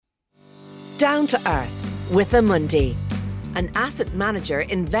Down to Earth with Amundi, an asset manager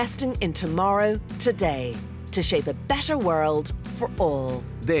investing in tomorrow, today, to shape a better world for all.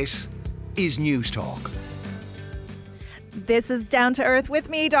 This is News Talk. This is Down to Earth with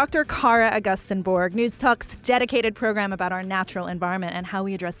me, Dr. Cara Augustenborg, News Talk's dedicated program about our natural environment and how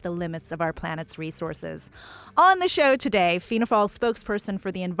we address the limits of our planet's resources. On the show today, Fianna Fáil spokesperson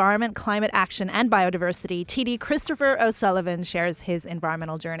for the Environment, Climate Action and Biodiversity, TD Christopher O'Sullivan, shares his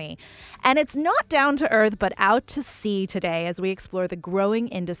environmental journey. And it's not down to earth, but out to sea today as we explore the growing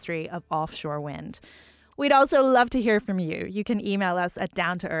industry of offshore wind. We'd also love to hear from you. You can email us at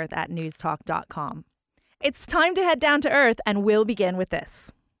downtoearth@newstalk.com. It's time to head down to earth, and we'll begin with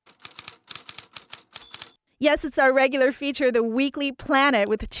this. Yes, it's our regular feature, The Weekly Planet,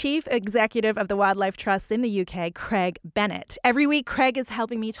 with Chief Executive of the Wildlife Trust in the UK, Craig Bennett. Every week, Craig is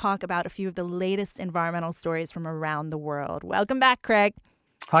helping me talk about a few of the latest environmental stories from around the world. Welcome back, Craig.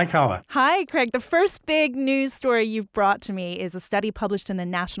 Hi, Cara. Hi, Craig. The first big news story you've brought to me is a study published in the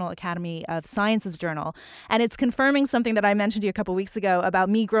National Academy of Sciences Journal, and it's confirming something that I mentioned to you a couple weeks ago about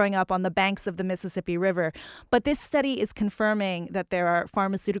me growing up on the banks of the Mississippi River. But this study is confirming that there are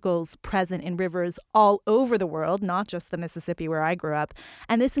pharmaceuticals present in rivers all over the world, not just the Mississippi where I grew up.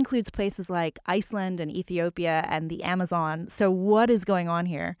 And this includes places like Iceland and Ethiopia and the Amazon. So what is going on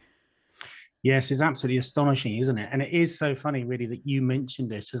here? Yes, it's absolutely astonishing, isn't it? And it is so funny, really, that you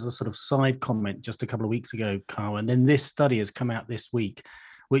mentioned it as a sort of side comment just a couple of weeks ago, Cara. And then this study has come out this week,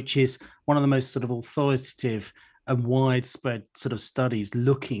 which is one of the most sort of authoritative and widespread sort of studies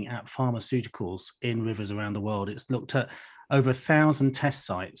looking at pharmaceuticals in rivers around the world. It's looked at over 1,000 test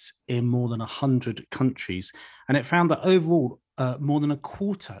sites in more than 100 countries. And it found that overall, more than a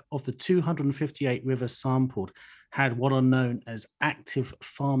quarter of the 258 rivers sampled had what are known as active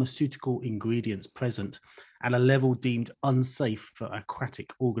pharmaceutical ingredients present at a level deemed unsafe for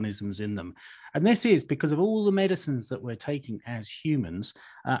aquatic organisms in them. And this is because of all the medicines that we're taking as humans.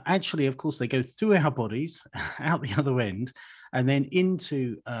 Actually, of course, they go through our bodies, out the other end, and then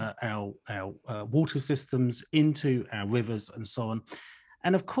into our water systems, into our rivers and so on.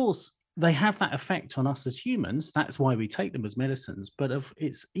 And of course, they have that effect on us as humans. That's why we take them as medicines. But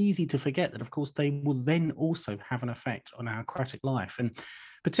it's easy to forget that, of course, they will then also have an effect on our aquatic life. And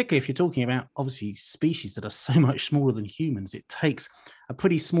particularly if you're talking about, obviously, species that are so much smaller than humans, it takes a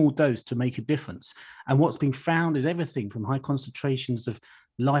pretty small dose to make a difference. And what's been found is everything from high concentrations of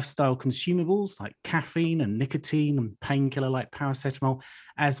lifestyle consumables like caffeine and nicotine and painkiller like paracetamol,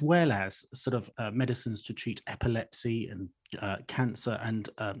 as well as sort of medicines to treat epilepsy and cancer and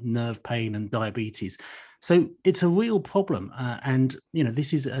nerve pain and diabetes. So it's a real problem. And, you know,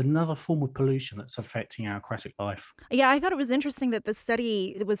 this is another form of pollution that's affecting our aquatic life. Yeah, I thought it was interesting that the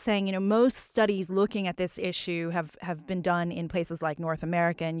study was saying, you know, most studies looking at this issue have been done in places like North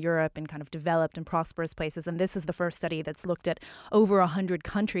America and Europe and kind of developed and prosperous places. And this is the first study that's looked at over 100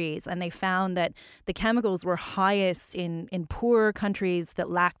 countries. And they found that the chemicals were highest in poorer countries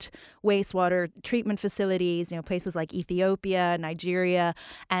that lacked wastewater treatment facilities, you know, places like Ethiopia, Nigeria,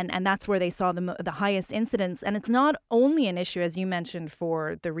 and that's where they saw the highest incidence. And it's not only an issue, as you mentioned,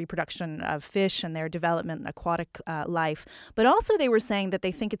 for the reproduction of fish and their development in aquatic life, but also they were saying that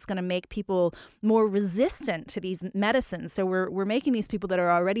they think it's going to make people more resistant to these medicines. So we're making these people that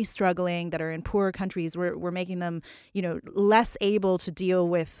are already struggling, that are in poorer countries, we're making them, you know, less able to deal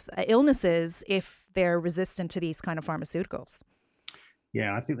with illnesses if they're resistant to these kind of pharmaceuticals.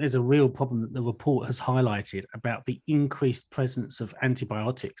 Yeah, I think there's a real problem that the report has highlighted about the increased presence of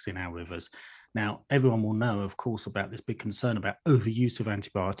antibiotics in our rivers. Now, everyone will know, of course, about this big concern about overuse of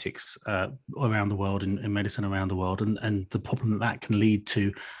antibiotics around the world, in medicine around the world, and the problem that can lead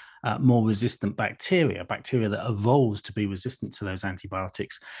to more resistant bacteria that evolves to be resistant to those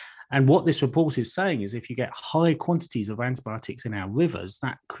antibiotics. And what this report is saying is if you get high quantities of antibiotics in our rivers,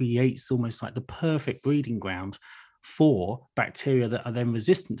 that creates almost like the perfect breeding ground for bacteria that are then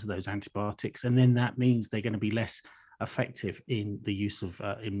resistant to those antibiotics. And then that means they're going to be less effective in the use of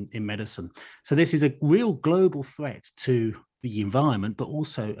in medicine. So this is a real global threat to the environment, but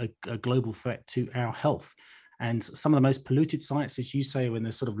also a global threat to our health. And some of the most polluted sites, as you say, are in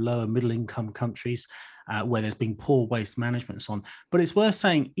the sort of lower middle income countries where there's been poor waste management and so on. But it's worth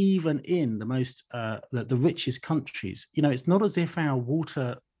saying, even in the most the richest countries, you know, it's not as if our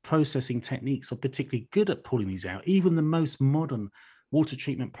water processing techniques are particularly good at pulling these out. Even the most modern water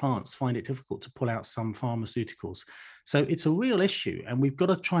treatment plants find it difficult to pull out some pharmaceuticals. So it's a real issue, and we've got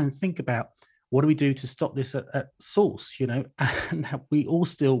to try and think about what do we do to stop this at source, you know? And we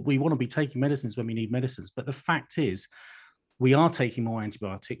want to be taking medicines when we need medicines. But the fact is, We are taking more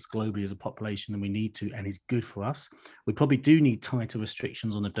antibiotics globally as a population than we need to, and is good for us. We probably do need tighter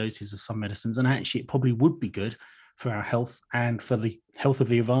restrictions on the doses of some medicines, and actually it probably would be good for our health and for the health of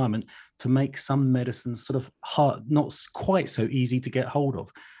the environment to make some medicines sort of hard, not quite so easy to get hold of.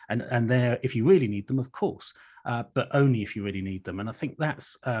 And there, if you really need them, of course, but only if you really need them. And I think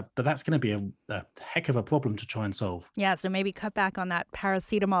that's going to be a heck of a problem to try and solve. Yeah, so maybe cut back on that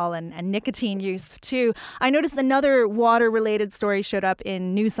paracetamol and nicotine use too. I noticed another water-related story showed up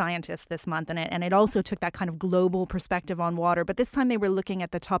in New Scientist this month, and it also took that kind of global perspective on water. But this time they were looking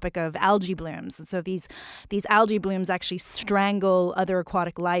at the topic of algae blooms. And so these algae blooms actually strangle other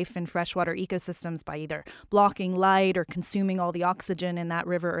aquatic life in freshwater ecosystems by either blocking light or consuming all the oxygen in that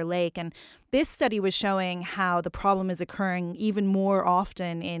river or lake. And this study was showing how the problem is occurring even more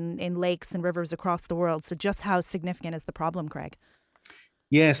often in lakes and rivers across the world. So just how significant is the problem, Craig?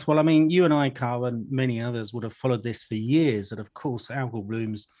 Yes, well, I mean, you and I, Carl, and many others would have followed this for years. And of course, algal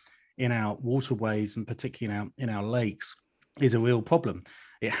blooms in our waterways and particularly in our lakes is a real problem.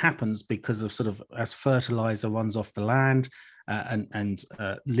 It happens because of sort of as fertilizer runs off the land and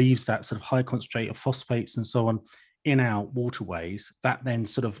leaves that sort of high concentrate of phosphates and so on in our waterways, that then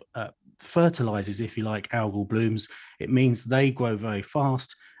sort of fertilizes, if you like, algal blooms. It means they grow very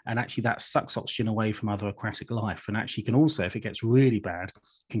fast, and actually that sucks oxygen away from other aquatic life, and actually can also, if it gets really bad,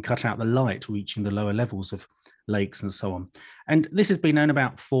 can cut out the light reaching the lower levels of lakes and so on. And this has been known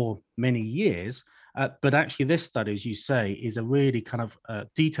about for many years, but actually this study, as you say, is a really kind of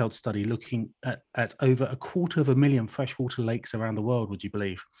detailed study looking at over 250,000 freshwater lakes around the world, would you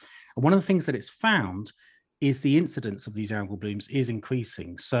believe? And one of the things that it's found is the incidence of these algal blooms is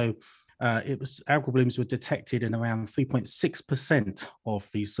increasing. So algal blooms were detected in around 3.6% of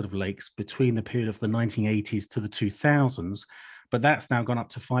these sort of lakes between the period of the 1980s to the 2000s, but that's now gone up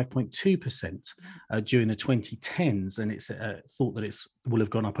to 5.2% during the 2010s, and it's thought that it will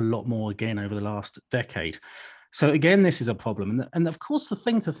have gone up a lot more again over the last decade. So again, this is a problem. And of course, the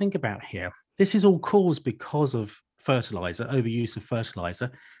thing to think about here, this is all caused because of fertilizer, overuse of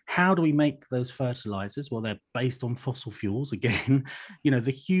fertilizer. How do we make those fertilizers? Well, they're based on fossil fuels. Again,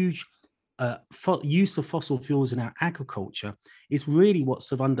 the huge use of fossil fuels in our agriculture is really what's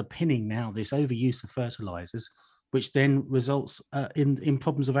sort of underpinning now this overuse of fertilizers, which then results in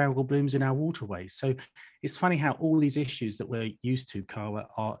problems of algal blooms in our waterways. So it's funny how all these issues that we're used to, Cara,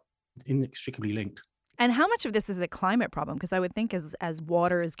 are inextricably linked. And how much of this is a climate problem? Because I would think as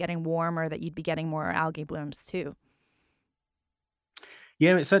water is getting warmer that you'd be getting more algae blooms too.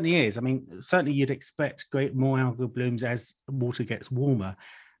 Yeah, it certainly is. I mean, certainly you'd expect more algal blooms as water gets warmer.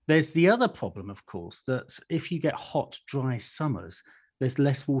 There's the other problem, of course, that if you get hot, dry summers, there's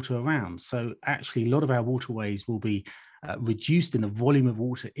less water around. So actually, a lot of our waterways will be reduced in the volume of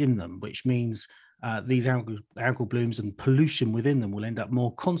water in them, which means these algal blooms and pollution within them will end up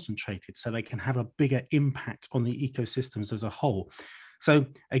more concentrated, so they can have a bigger impact on the ecosystems as a whole. So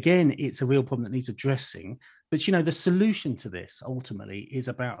again, it's a real problem that needs addressing. But, the solution to this ultimately is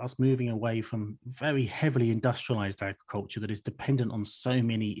about us moving away from very heavily industrialized agriculture that is dependent on so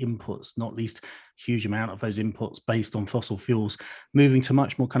many inputs, not least huge amount of those inputs based on fossil fuels, moving to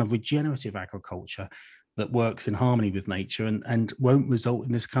much more kind of regenerative agriculture that works in harmony with nature and won't result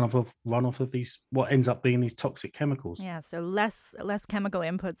in this kind of runoff of these, what ends up being these toxic chemicals. Yeah, so less chemical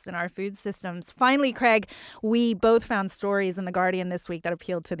inputs in our food systems. Finally, Craig, we both found stories in The Guardian this week that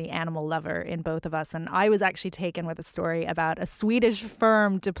appealed to the animal lover in both of us. And I was actually taken with a story about a Swedish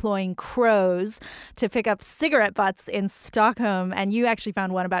firm deploying crows to pick up cigarette butts in Stockholm. And you actually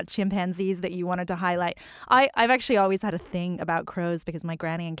found one about chimpanzees that you wanted to highlight. I've actually always had a thing about crows because my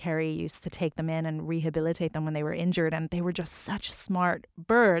granny and Carrie used to take them in and rehabilitate them when they were injured, and they were just such smart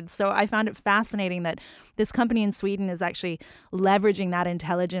birds. So I found it fascinating that this company in Sweden is actually leveraging that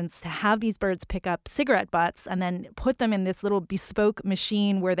intelligence to have these birds pick up cigarette butts and then put them in this little bespoke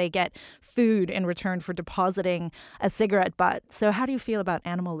machine where they get food in return for depositing a cigarette butt. So how do you feel about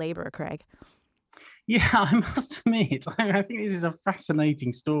animal labor, Craig? Yeah, I must admit, I think this is a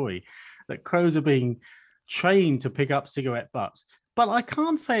fascinating story that crows are being trained to pick up cigarette butts. But I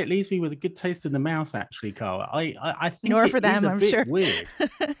can't say it leaves me with a good taste in the mouth, actually, Cara. I think Nor it for them, is a I'm bit sure. weird.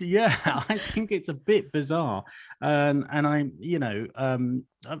 Yeah, I think it's a bit bizarre, and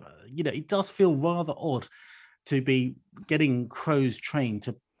it does feel rather odd to be getting crows trained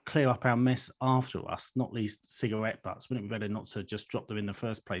to clear up our mess after us, not least cigarette butts. Wouldn't it be better not to just drop them in the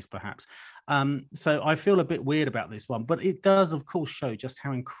first place, perhaps? So I feel a bit weird about this one, but it does, of course, show just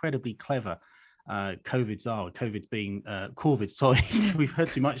how incredibly clever COVID being corvids. Sorry, we've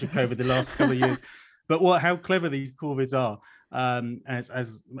heard too much of COVID the last couple of years. But how clever these corvids are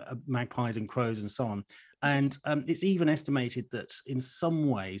as magpies and crows and so on. And it's even estimated that in some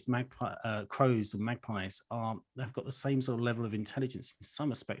ways, crows and magpies they've got the same sort of level of intelligence in some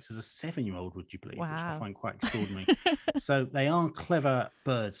respects as a 7-year-old, would you believe? Wow. Which I find quite extraordinary. So they are clever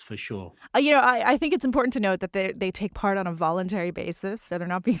birds for sure. I think it's important to note that they take part on a voluntary basis, so they're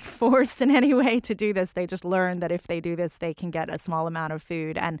not being forced in any way to do this. They just learn that if they do this, they can get a small amount of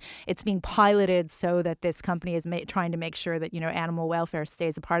food, and it's being piloted so that this company is trying to make sure that animal welfare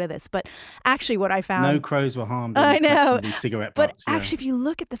stays a part of this. But actually, what I found, no crows were harmed. I know, these cigarette but butts, actually, if you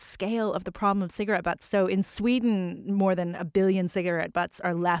look at the scale of the problem of cigarette butts, so in Sweden, more than 1 billion cigarette butts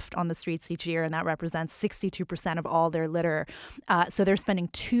are left on the streets each year, and that represents 62% of all their litter. So they're spending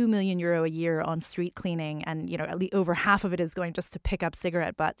 €2 million a year on street cleaning, and at least over half of it is going just to pick up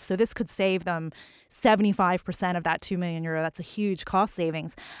cigarette butts. So this could save them 75% of that €2 million. That's a huge cost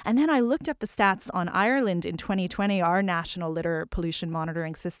savings. And then I looked up the stats on Ireland in 2020. Our national litter pollution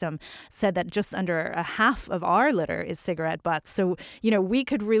monitoring system said that just under a half of our litter is cigarette butts. So we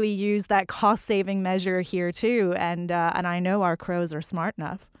could really use that cost saving measure here too. And I know our crows are smart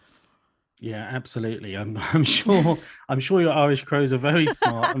enough. Yeah, absolutely. I'm sure your Irish crows are very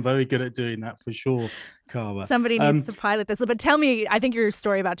smart and very good at doing that for sure, Cara. Somebody needs to pilot this. But tell me, I think your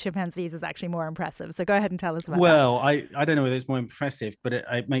story about chimpanzees is actually more impressive. So go ahead and tell us about that. Well, I don't know whether it's more impressive, but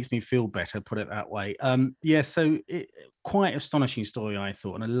it makes me feel better, put it that way. Quite astonishing story, I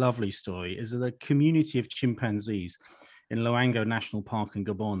thought, and a lovely story, is that the community of chimpanzees in Loango National Park in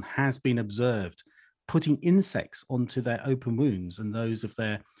Gabon has been observed putting insects onto their open wounds and those of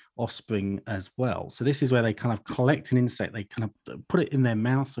their offspring as well. So this is where they kind of collect an insect, they kind of put it in their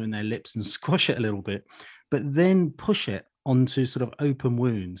mouth or in their lips and squash it a little bit, but then push it onto sort of open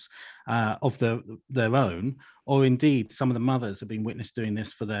wounds of their own, or indeed some of the mothers have been witnessed doing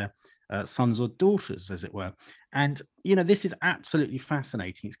this for their sons or daughters, as it were. And, this is absolutely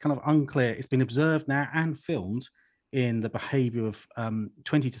fascinating. It's kind of unclear. It's been observed now and filmed in the behavior of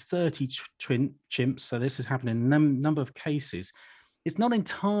 20 to 30 chimps. So this has happened in a number of cases. It's not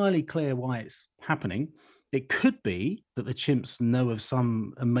entirely clear why it's happening. It could be that the chimps know of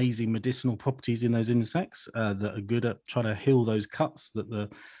some amazing medicinal properties in those insects that are good at trying to heal those cuts that the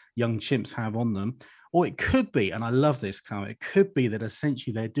young chimps have on them. Or it could be, and I love this, Cara, it could be that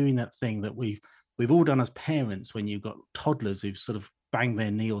essentially they're doing that thing that we've all done as parents when you've got toddlers who've sort of banged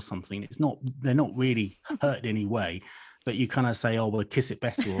their knee or something. They're not really hurt in any way, but you kind of say, oh, well, kiss it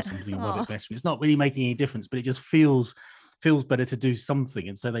better or something, or rub it better. It's not really making any difference, but it just feels better to do something.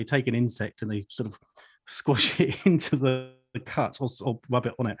 And so they take an insect and they sort of squash it into the cut or rub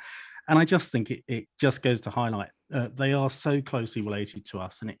it on it. And I just think it just goes to highlight they are so closely related to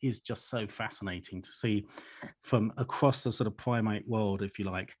us, and it is just so fascinating to see from across the sort of primate world, if you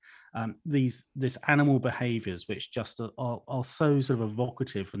like, this animal behaviors which just are so sort of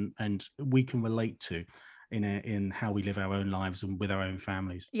evocative and we can relate to in how we live our own lives and with our own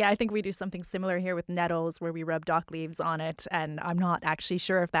families. Yeah, I think we do something similar here with nettles, where we rub dock leaves on it, and I'm not actually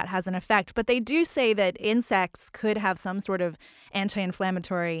sure if that has an effect. But they do say that insects could have some sort of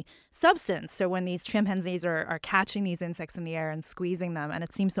anti-inflammatory substance. So when these chimpanzees are catching these insects in the air and squeezing them, and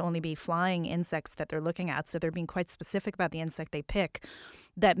it seems to only be flying insects that they're looking at, so they're being quite specific about the insect they pick,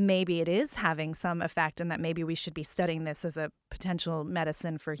 that maybe it is having some effect and that maybe we should be studying this as a potential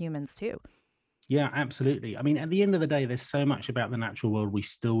medicine for humans too. Yeah, absolutely. I mean, at the end of the day, there's so much about the natural world we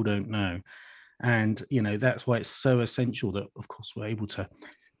still don't know. And, that's why it's so essential that, of course, we're able to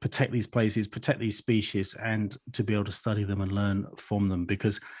protect these places, protect these species, and to be able to study them and learn from them,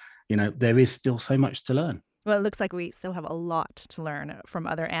 because, there is still so much to learn. Well, it looks like we still have a lot to learn from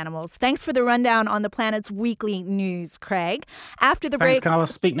other animals. Thanks for the rundown on the planet's weekly news, Craig. After the break... Thanks, Carla.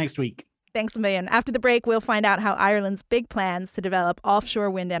 Speak next week. Thanks a million. After the break, we'll find out how Ireland's big plans to develop offshore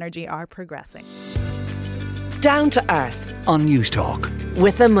wind energy are progressing. Down to Earth On News Talk.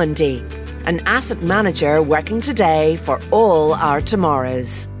 with Amundi, an asset manager working today for all our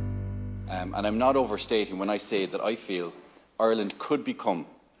tomorrows. And I'm not overstating when I say that I feel Ireland could become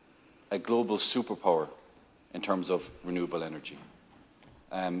a global superpower in terms of renewable energy.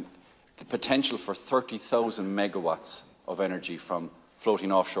 The potential for 30,000 megawatts of energy from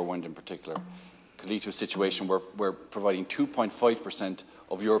floating offshore wind in particular could lead to a situation where we're providing 2.5%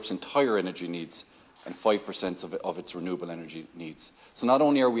 of Europe's entire energy needs and 5% of its renewable energy needs. So not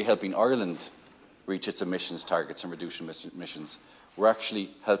only are we helping Ireland reach its emissions targets and reduce emissions, we're actually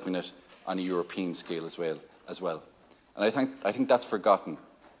helping it on a European scale as well. And I think that's forgotten.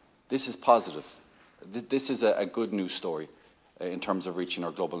 This is positive. This is a good news story in terms of reaching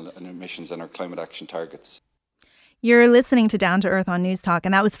our global emissions and our climate action targets. You're listening to Down to Earth on News Talk,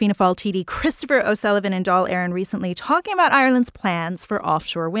 and that was Fianna Fáil TD Christopher O'Sullivan and Dáil Éireann recently talking about Ireland's plans for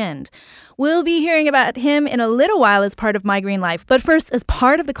offshore wind. We'll be hearing about him in a little while as part of My Green Life. But first, as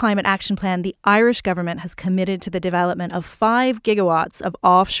part of the Climate Action Plan, the Irish government has committed to the development of 5 gigawatts of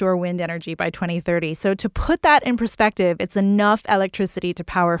offshore wind energy by 2030. So to put that in perspective, it's enough electricity to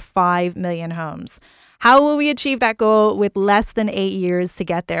power 5 million homes. How will we achieve that goal with less than 8 years to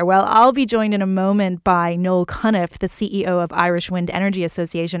get there? Well, I'll be joined in a moment by Noel Cunniff, the CEO of Irish Wind Energy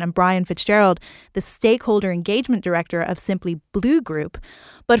Association, and Brian Fitzgerald, the Stakeholder Engagement Director of Simply Blue Group.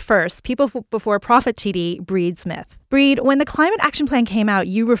 But first, People Before Profit TD, Breed Smith. Breed, when the Climate Action Plan came out,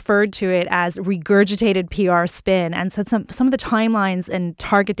 you referred to it as regurgitated PR spin and said some of the timelines and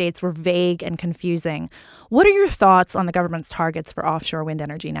target dates were vague and confusing. What are your thoughts on the government's targets for offshore wind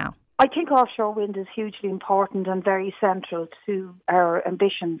energy now? I think offshore wind is hugely important and very central to our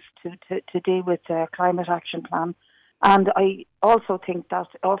ambitions to deal with the Climate Action Plan. And I also think that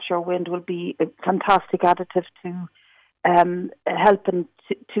offshore wind will be a fantastic additive to helping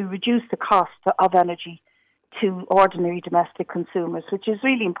to reduce the cost of energy to ordinary domestic consumers, which is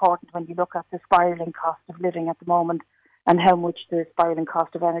really important when you look at the spiralling cost of living at the moment and how much the spiralling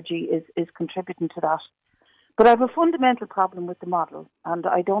cost of energy is contributing to that. But I have a fundamental problem with the model, and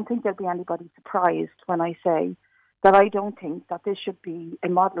I don't think there'll be anybody surprised when I say that I don't think that this should be a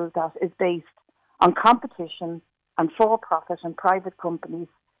model that is based on competition and for-profit and private companies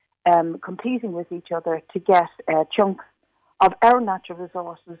competing with each other to get chunks of our natural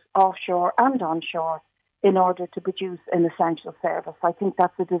resources offshore and onshore in order to produce an essential service. I think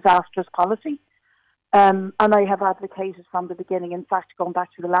that's a disastrous policy. And I have advocated from the beginning, in fact, going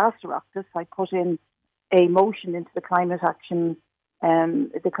back to the last Oireachtas, I put in a motion into the climate action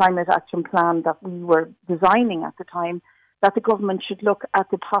plan that we were designing at the time, that the government should look at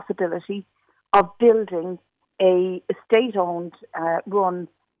the possibility of building a state-owned, run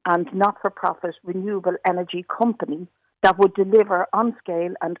and not-for-profit renewable energy company that would deliver on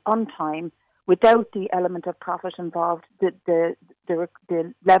scale and on time without the element of profit involved, the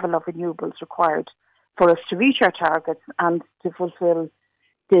level of renewables required for us to reach our targets and to fulfil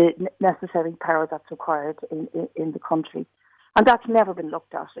the necessary power that's required in the country. And that's never been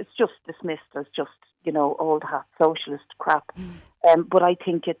looked at. It's just dismissed as just, old hat socialist crap. But I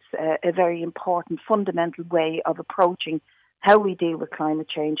think it's a very important, fundamental way of approaching how we deal with climate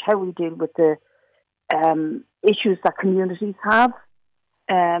change, how we deal with the issues that communities have,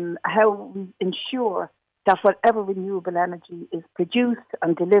 how we ensure that whatever renewable energy is produced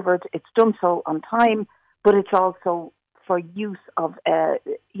and delivered, it's done so on time, but it's also for use of,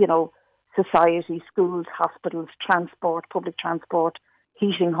 society, schools, hospitals, transport, public transport,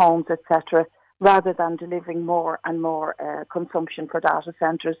 heating homes, etc., rather than delivering more and more consumption for data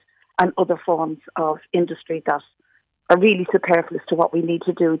centres and other forms of industry that are really superfluous to what we need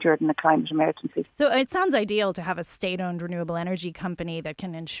to do during the climate emergency. So it sounds ideal to have a state-owned renewable energy company that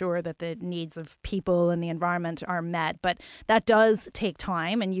can ensure that the needs of people and the environment are met. But that does take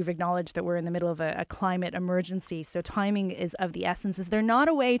time, and you've acknowledged that we're in the middle of a climate emergency, so timing is of the essence. Is there not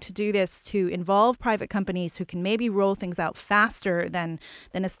a way to do this to involve private companies who can maybe roll things out faster than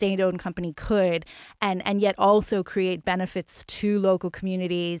a state-owned company could, and yet also create benefits to local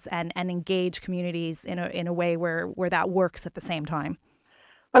communities and engage communities in a way where that works at the same time?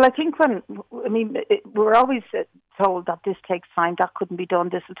 Well, I think we're always told that this takes time, that couldn't be done,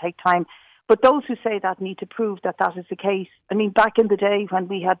 this will take time. But those who say that need to prove that that is the case. I mean, back in the day when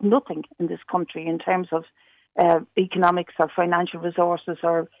we had nothing in this country in terms of economics or financial resources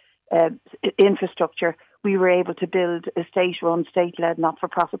or infrastructure, we were able to build a state-run, state-led,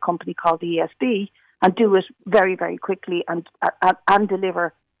 not-for-profit company called the ESB and do it very, very quickly and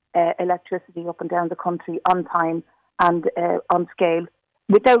deliver electricity up and down the country on time and on scale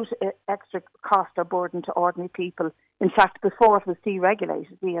without extra cost or burden to ordinary people. In fact, before it was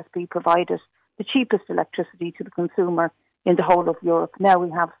deregulated, the ESB provided the cheapest electricity to the consumer in the whole of Europe. Now we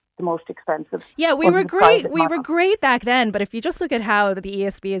have the most expensive. Yeah, we were great. We were great back then. But if you just look at how the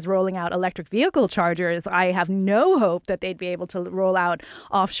ESB is rolling out electric vehicle chargers, I have no hope that they'd be able to roll out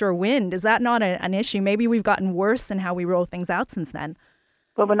offshore wind. Is that not an issue? Maybe we've gotten worse in how we roll things out since then.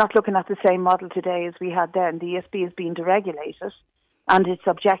 Well, we're not looking at the same model today as we had then. The ESB is being deregulated, and its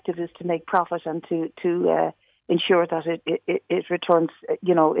objective is to make profit and to ensure that it returns,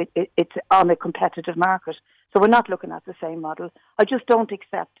 it's on a competitive market. So we're not looking at the same model. I just don't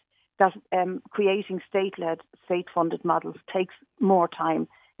accept that creating state-led, state-funded models takes more time.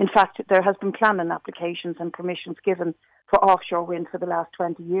 In fact, there has been planning applications and permissions given for offshore wind for the last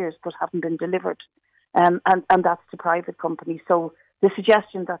 20 years, but haven't been delivered, and that's to private companies. So the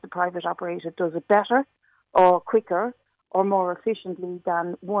suggestion that the private operator does it better or quicker or more efficiently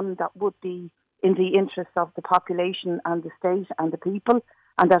than one that would be in the interest of the population and the state and the people,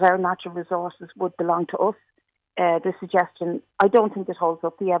 and that our natural resources would belong to us. The suggestion, I don't think it holds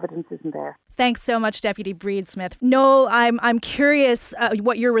up. The evidence isn't there. Thanks so much, Deputy Breed-Smith. No, I'm curious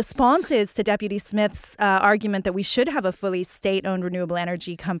what your response is to Deputy Smith's argument that we should have a fully state-owned renewable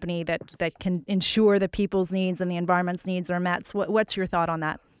energy company that can ensure that people's needs and the environment's needs are met. So what's your thought on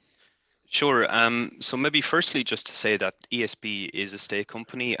that? Sure. So maybe firstly, just to say that ESB is a state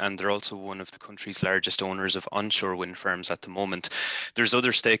company and they're also one of the country's largest owners of onshore wind farms at the moment. There's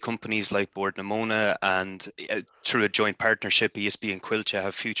other state companies like Bord na Móna, and through a joint partnership, ESB and Quilcha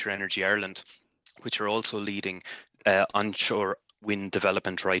have Future Energy Ireland, which are also leading onshore wind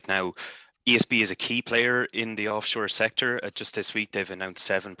development right now. ESB is a key player in the offshore sector. Just this week, they've announced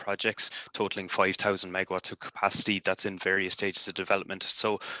 7 projects totaling 5,000 megawatts of capacity that's in various stages of development.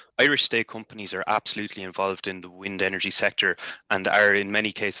 So Irish state companies are absolutely involved in the wind energy sector and are in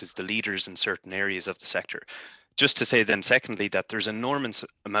many cases the leaders in certain areas of the sector. Just to say then secondly that there's enormous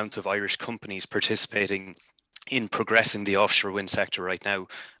amounts of Irish companies participating in progressing the offshore wind sector right now,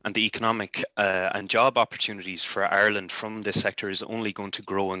 and the economic and job opportunities for Ireland from this sector is only going to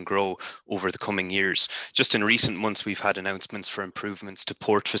grow and grow over the coming years. Just in recent months, we've had announcements for improvements to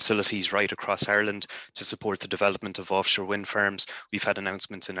port facilities right across Ireland to support the development of offshore wind farms. We've had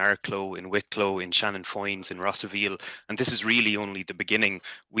announcements in Arklow, in Wicklow, in Shannon Foynes, in Rossaveel, and this is really only the beginning.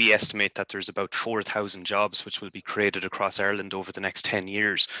 We estimate that there's about 4,000 jobs which will be created across Ireland over the next 10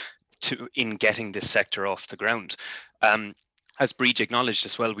 years in getting this sector off the ground. As Breach acknowledged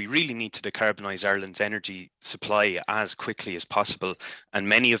as well, we really need to decarbonise Ireland's energy supply as quickly as possible. And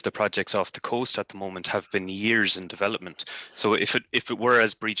many of the projects off the coast at the moment have been years in development. So if it were,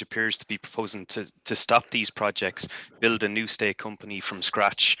 as Breach appears to be proposing, to stop these projects, build a new state company from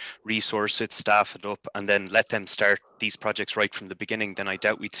scratch, resource it, staff it up, and then let them start these projects right from the beginning, then I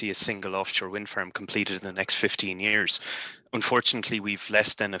doubt we'd see a single offshore wind farm completed in the next 15 years. Unfortunately, we've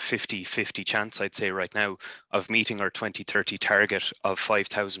less than a 50-50 chance, I'd say right now, of meeting our 2030 target of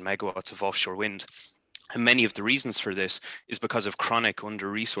 5,000 megawatts of offshore wind. And many of the reasons for this is because of chronic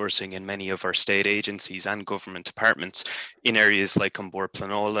under-resourcing in many of our state agencies and government departments in areas like on Bord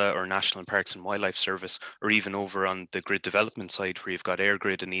Pleanála or National Parks and Wildlife Service, or even over on the grid development side where you've got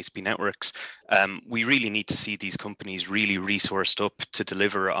EirGrid and ESB Networks. We really need to see these companies really resourced up to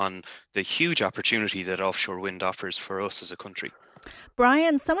deliver on the huge opportunity that offshore wind offers for us as a country.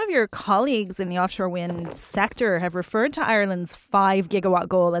 Brian, some of your colleagues in the offshore wind sector have referred to Ireland's 5 gigawatt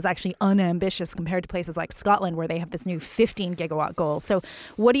goal as actually unambitious compared to places like Scotland, where they have this new 15 gigawatt goal. So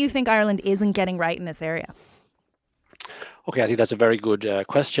what do you think Ireland isn't getting right in this area? Okay, I think that's a very good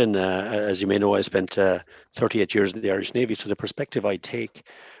question. As you may know, I spent 38 years in the Irish Navy. So the perspective I take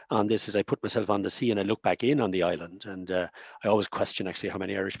on this is I put myself on the sea and I look back in on the island. And I always question actually how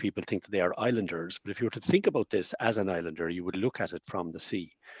many Irish people think that they are islanders. But if you were to think about this as an islander, you would look at it from the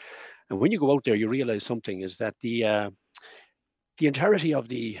sea. And when you go out there, you realize something is that the entirety of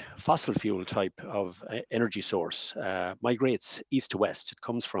the fossil fuel type of energy source migrates east to west. It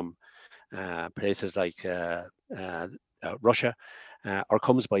comes from places like Russia or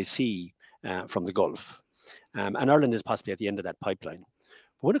comes by sea from the Gulf. And Ireland is possibly at the end of that pipeline.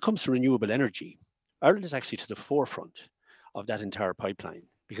 But when it comes to renewable energy, Ireland is actually to the forefront of that entire pipeline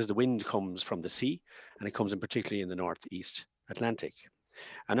because the wind comes from the sea and it comes in particularly in the northeast Atlantic.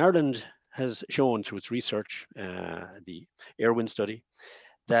 And Ireland has shown through its research, the AirWind study,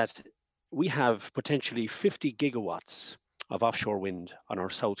 that we have potentially 50 gigawatts of offshore wind on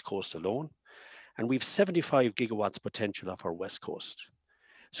our south coast alone, and we've 75 gigawatts potential off our west coast.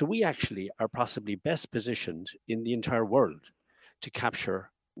 So we actually are possibly best positioned in the entire world to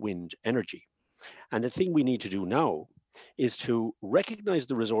capture wind energy. And the thing we need to do now is to recognize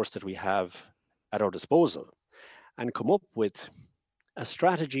the resource that we have at our disposal and come up with a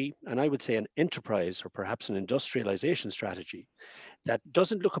strategy, and I would say an enterprise or perhaps an industrialization strategy that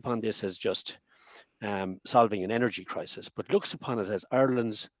doesn't look upon this as just solving an energy crisis, but looks upon it as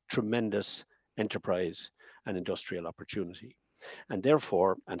Ireland's tremendous enterprise and industrial opportunity. And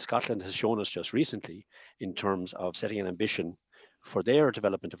therefore, and Scotland has shown us just recently in terms of setting an ambition for their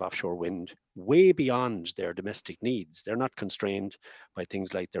development of offshore wind way beyond their domestic needs. They're not constrained by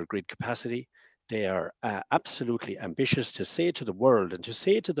things like their grid capacity. They are absolutely ambitious to say to the world and to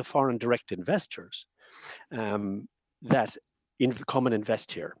say to the foreign direct investors that come and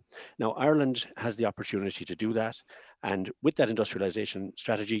invest here. Now, Ireland has the opportunity to do that. And with that industrialization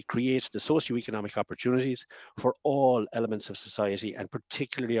strategy, create the socio-economic opportunities for all elements of society, and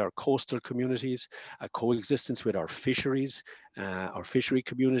particularly our coastal communities, a coexistence with our fisheries. Our fishery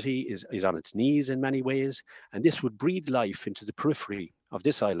community is on its knees in many ways, and this would breathe life into the periphery of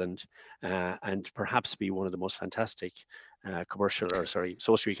this island and perhaps be one of the most fantastic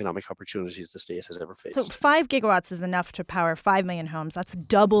socioeconomic opportunities the state has ever faced. So 5 gigawatts is enough to power 5 million homes. That's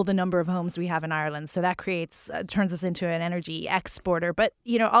double the number of homes we have in Ireland. So that turns us into an energy exporter. But,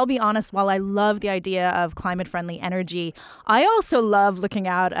 I'll be honest, while I love the idea of climate-friendly energy, I also love looking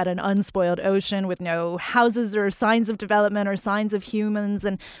out at an unspoiled ocean with no houses or signs of development or signs of humans.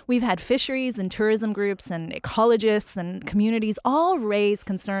 And we've had fisheries and tourism groups and ecologists and communities all raise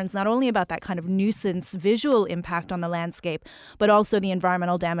concerns not only about that kind of nuisance visual impact on the landscape, but also the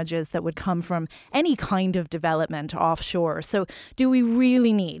environmental damages that would come from any kind of development offshore. So do we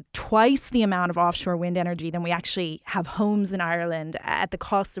really need twice the amount of offshore wind energy than we actually have homes in Ireland at the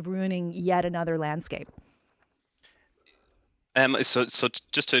cost of ruining yet another landscape? So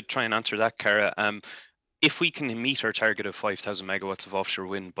just to try and answer that, Cara, if we can meet our target of 5,000 megawatts of offshore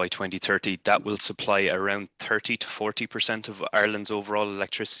wind by 2030, that will supply around 30 to 40% of Ireland's overall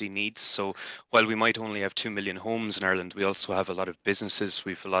electricity needs. So while we might only have 2 million homes in Ireland, we also have a lot of businesses.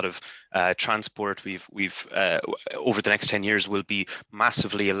 We've a lot of transport. We've over the next 10 years, we'll be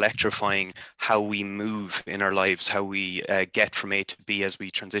massively electrifying how we move in our lives, how we get from A to B as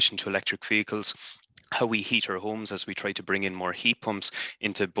we transition to electric vehicles, how we heat our homes as we try to bring in more heat pumps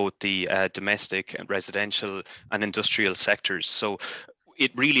into both the domestic and residential and industrial sectors. So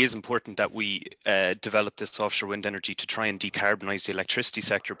it really is important that we develop this offshore wind energy to try and decarbonize the electricity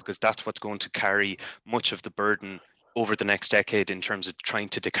sector, because that's what's going to carry much of the burden over the next decade in terms of trying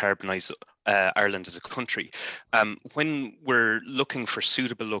to decarbonize Ireland as a country. When we're looking for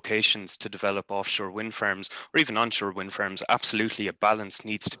suitable locations to develop offshore wind farms or even onshore wind farms, absolutely a balance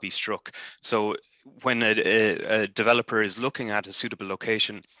needs to be struck. So when a developer is looking at a suitable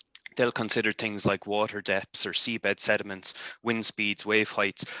location, they'll consider things like water depths or seabed sediments, wind speeds, wave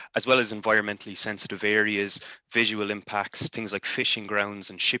heights, as well as environmentally sensitive areas, visual impacts, things like fishing grounds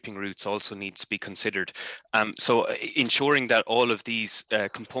and shipping routes also needs to be considered. So ensuring that all of these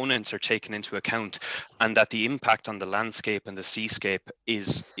components are taken into account and that the impact on the landscape and the seascape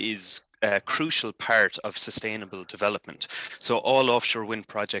is a crucial part of sustainable development. So all offshore wind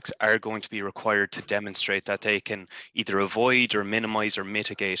projects are going to be required to demonstrate that they can either avoid or minimize or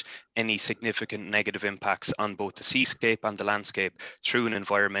mitigate any significant negative impacts on both the seascape and the landscape through an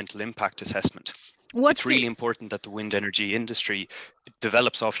environmental impact assessment. It's really important that the wind energy industry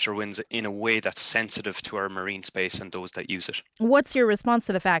develops offshore winds in a way that's sensitive to our marine space and those that use it. What's your response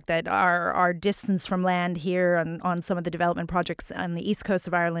to the fact that our distance from land here on some of the development projects on the east coast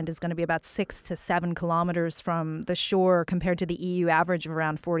of Ireland is going to be about 6 to 7 kilometres from the shore compared to the EU average of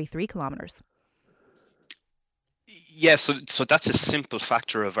around 43 kilometres? Yeah, so that's a simple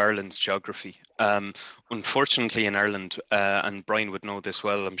factor of Ireland's geography. Unfortunately, in Ireland, and Brian would know this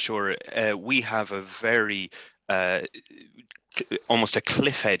well, I'm sure, we have a very almost a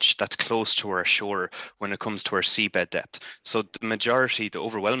cliff edge that's close to our shore when it comes to our seabed depth. So the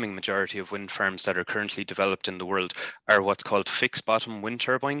overwhelming majority of wind farms that are currently developed in the world are what's called fixed bottom wind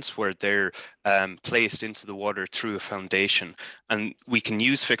turbines, where they're placed into the water through a foundation. And we can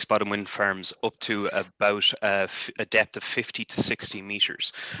use fixed bottom wind farms up to about a depth of 50 to 60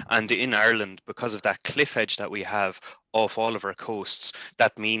 meters. And in Ireland, because of that cliff edge that we have off all of our coasts,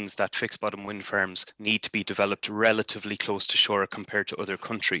 that means that fixed bottom wind farms need to be developed relatively close to shore compared to other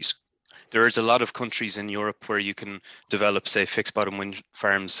countries. There is a lot of countries in Europe where you can develop, say, fixed bottom wind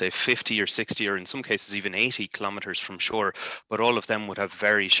farms, say 50 or 60, or in some cases even 80 kilometers from shore, but all of them would have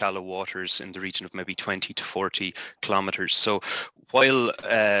very shallow waters in the region of maybe 20 to 40 kilometers. So while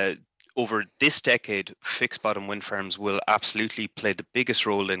over this decade, fixed bottom wind farms will absolutely play the biggest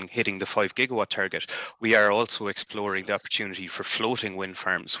role in hitting the 5 gigawatt target, we are also exploring the opportunity for floating wind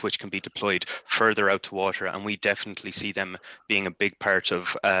farms, which can be deployed further out to water. And we definitely see them being a big part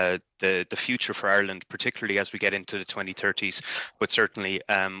of the future for Ireland, particularly as we get into the 2030s. But certainly,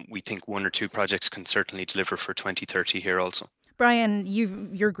 we think 1 or 2 projects can certainly deliver for 2030 here also. Brian,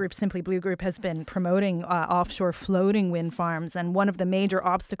 your group, Simply Blue Group, has been promoting offshore floating wind farms. And one of the major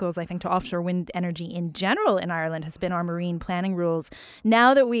obstacles, I think, to offshore wind energy in general in Ireland has been our marine planning rules.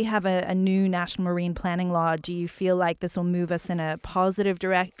 Now that we have a new national marine planning law, do you feel like this will move us in a positive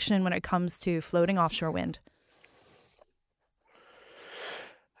direction when it comes to floating offshore wind?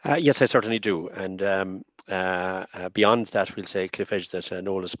 Yes, I certainly do. And beyond that, we'll say cliff edge that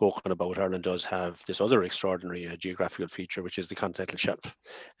Noel has spoken about, Ireland does have this other extraordinary geographical feature, which is the continental shelf,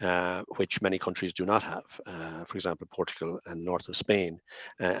 which many countries do not have. For example, Portugal and north of Spain.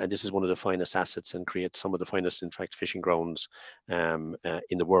 And this is one of the finest assets and creates some of the finest, in fact, fishing grounds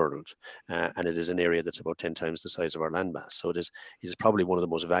in the world. And it is an area that's about 10 times the size of our landmass. So it is probably one of the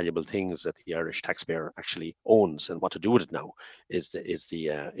most valuable things that the Irish taxpayer actually owns, and what to do with it now is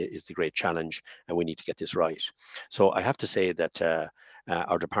the great challenge, and we need to get this right. So I have to say that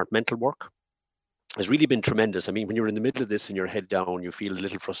our departmental work has really been tremendous. I mean, when you're in the middle of this and you're head down, you feel a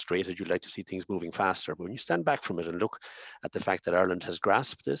little frustrated. You'd like to see things moving faster. But when you stand back from it and look at the fact that Ireland has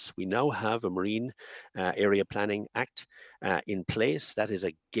grasped this, we now have a Marine Area Planning Act in place. That is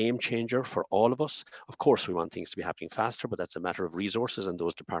a game changer for all of us. Of course, we want things to be happening faster, but that's a matter of resources, and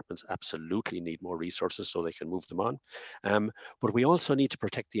those departments absolutely need more resources so they can move them on. But we also need to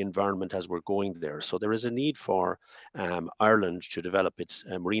protect the environment as we're going there. So there is a need for Ireland to develop its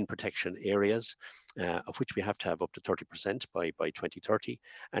marine protection areas, of which we have to have up to 30% by 2030,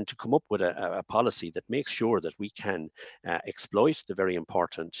 and to come up with a policy that makes sure that we can exploit the very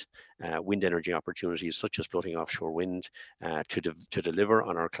important wind energy opportunities, such as floating offshore wind, to deliver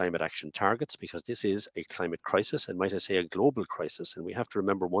on our climate action targets, because this is a climate crisis, and might I say a global crisis. And we have to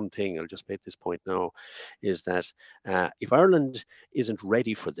remember one thing, I'll just make this point now, is that if Ireland isn't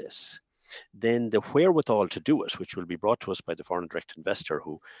ready for this, then the wherewithal to do it, which will be brought to us by the foreign direct investor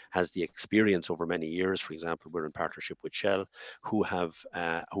who has the experience over many years. For example, we're in partnership with Shell, who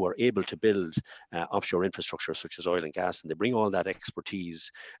are able to build offshore infrastructure such as oil and gas, and they bring all that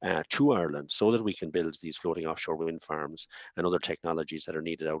expertise to Ireland so that we can build these floating offshore wind farms and other technologies that are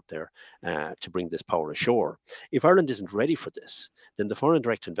needed out there to bring this power ashore. If Ireland isn't ready for this, then the foreign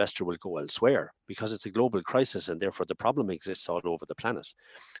direct investor will go elsewhere, because it's a global crisis and therefore the problem exists all over the planet.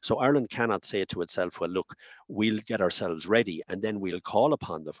 So Ireland cannot say to itself, well, look, we'll get ourselves ready and then we'll call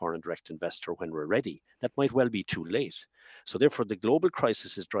upon the foreign direct investor when we're ready. That might well be too late. So therefore, the global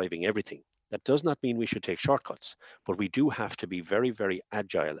crisis is driving everything. That does not mean we should take shortcuts, but we do have to be very, very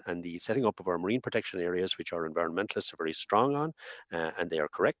agile. And the setting up of our marine protection areas, which our environmentalists are very strong on, and they are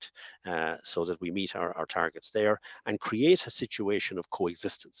correct, so that we meet our targets there and create a situation of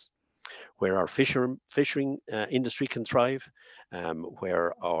coexistence where our fishing industry can thrive,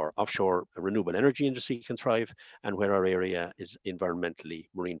 where our offshore renewable energy industry can thrive, and where our area is environmentally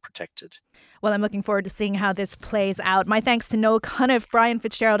marine protected. Well, I'm looking forward to seeing how this plays out. My thanks to Noel Cunniff, Brian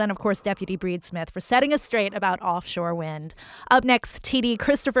Fitzgerald, and of course Deputy Breed Smith for setting us straight about offshore wind. Up next, TD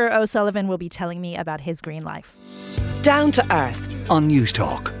Christopher O'Sullivan will be telling me about his green life. Down to Earth on News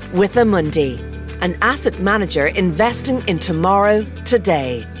Talk with Amundi, an asset manager investing in tomorrow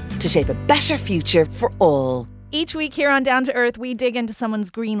today to shape a better future for all. Each week here on Down to Earth, we dig into someone's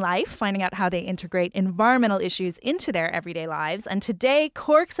green life, finding out how they integrate environmental issues into their everyday lives. And today,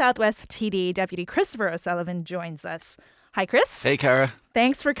 Cork Southwest TD Deputy Christopher O'Sullivan joins us. Hi, Chris. Hey, Cara.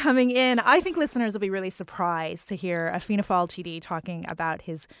 Thanks for coming in. I think listeners will be really surprised to hear a Fianna Fáil TD talking about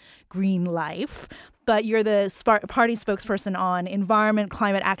his green life. But you're the party spokesperson on environment,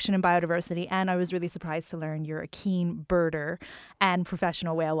 climate action and biodiversity. And I was really surprised to learn you're a keen birder and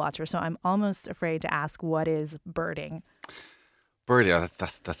professional whale watcher. So I'm almost afraid to ask, what is birding? Birding,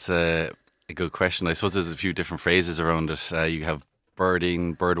 that's a good question. I suppose there's a few different phrases around it. You have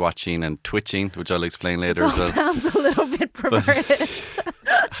birding, bird watching and twitching, which I'll explain later. This all sounds a little bit perverted.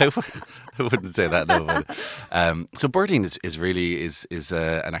 I wouldn't say that, no. But, so birding is really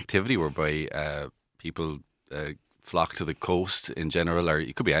an activity whereby people flock to the coast in general, or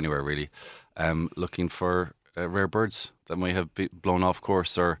it could be anywhere really, looking for rare birds that may have been blown off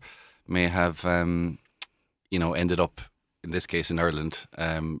course or may have ended up, in this case in Ireland,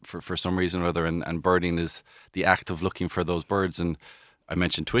 for some reason or other. And birding is the act of looking for those birds. And I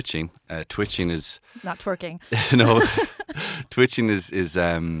mentioned twitching. Twitching is not twerking. No, twitching is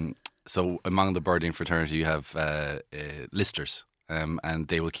so among the birding fraternity you have listers. And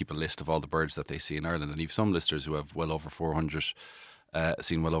they will keep a list of all the birds that they see in Ireland. And you've some listers who have seen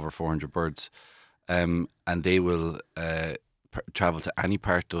well over 400 birds. And they will travel to any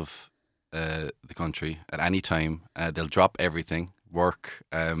part of the country at any time. They'll drop everything, work,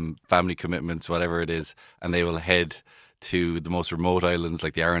 family commitments, whatever it is, and they will head to the most remote islands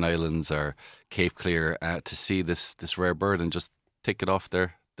like the Aran Islands or Cape Clear to see this rare bird and just tick it off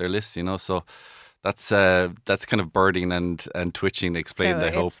their list, So that's kind of birding and twitching explained, so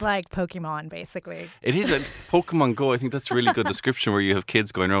I hope. It's like Pokemon, basically. It is. Pokemon Go, I think that's a really good description, where you have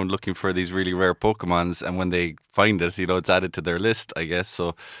kids going around looking for these really rare Pokemons, and when they find it, it's added to their list, I guess.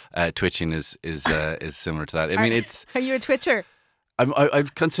 So twitching is similar to that. I mean, it's... Are you a twitcher? I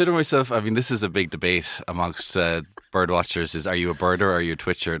consider myself. I mean, this is a big debate amongst bird watchers: is are you a birder or are you a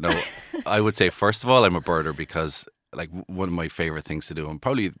twitcher? No, I would say first of all, I'm a birder because like one of my favorite things to do, and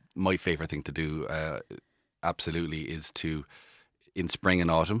probably my favorite thing to do, absolutely, is to in spring and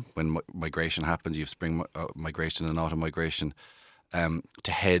autumn when migration happens. You have spring migration and autumn migration.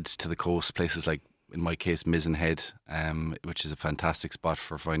 To head to the coast, places like, in my case, Mizen Head, which is a fantastic spot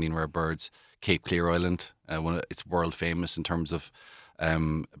for finding rare birds. Cape Clear Island, it's world famous in terms of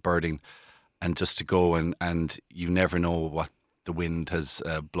birding. And just to go and you never know what the wind has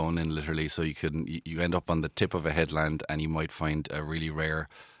blown in, literally. So you end up on the tip of a headland and you might find a really rare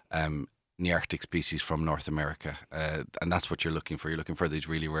Nearctic species from North America, and that's what you're looking for. You're looking for these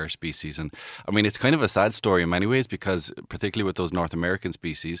really rare species, and I mean, it's kind of a sad story in many ways because, particularly with those North American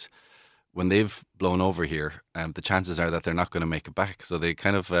species, when they've blown over here, the chances are that they're not going to make it back. So they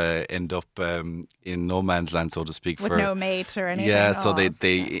kind of end up in no man's land, so to speak, with no mate or anything. Yeah, so they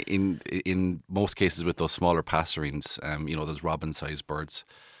in most cases with those smaller passerines, those robin-sized birds,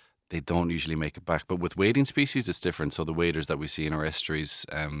 they don't usually make it back. But with wading species, it's different. So the waders that we see in our estuaries,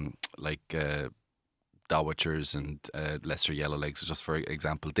 like dowitchers and lesser yellowlegs, just for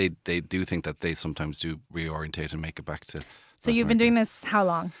example, they do think that they sometimes do reorientate and make it back to. So you've been doing this how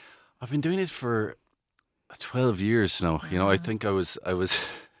long? I've been doing it for 12 years now. You know, I think I was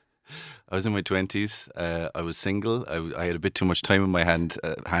in my 20s. I was single. I had a bit too much time in my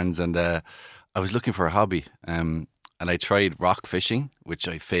hands, and I was looking for a hobby. And I tried rock fishing, which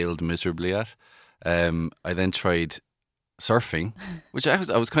I failed miserably at. I then tried surfing, which I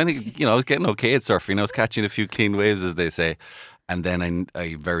was kind of, I was getting okay at surfing. I was catching a few clean waves, as they say. And then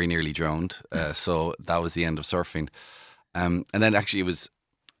I very nearly drowned. So that was the end of surfing. And then actually it was,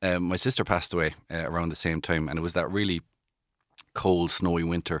 my sister passed away around the same time. And it was that really cold, snowy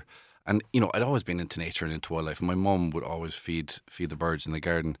winter. And, I'd always been into nature and into wildlife. My mum would always feed the birds in the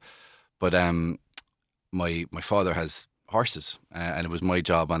garden. But my father has horses, and it was my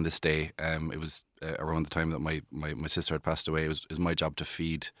job on this day. It was around the time that my sister had passed away. It was my job to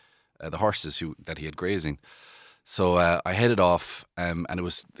feed the horses that he had grazing. So I headed off, and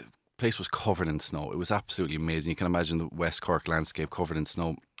the place was covered in snow. It was absolutely amazing. You can imagine the West Cork landscape covered in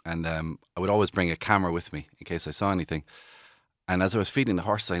snow. And I would always bring a camera with me in case I saw anything. And as I was feeding the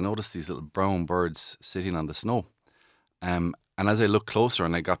horses, I noticed these little brown birds sitting on the snow. And as I looked closer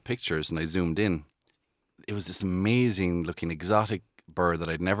and I got pictures and I zoomed in, it was this amazing looking exotic bird that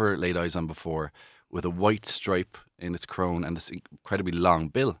I'd never laid eyes on before, with a white stripe in its crown and this incredibly long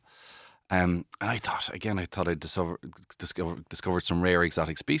bill. And I thought I'd discovered some rare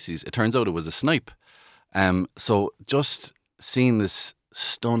exotic species. It turns out it was a snipe. So just seeing this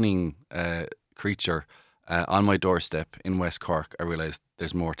stunning creature on my doorstep in West Cork, I realised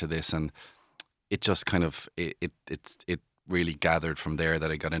there's more to this, and it just kind of it really gathered from there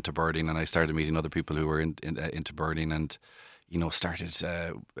that I got into birding, and I started meeting other people who were into birding, and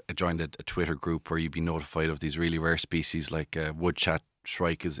joined a Twitter group where you'd be notified of these really rare species like woodchat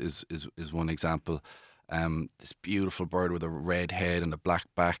shrike is one example. This beautiful bird with a red head and a black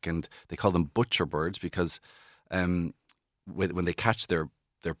back, and they call them butcher birds because when they catch their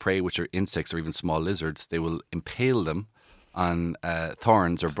prey, which are insects or even small lizards, they will impale them on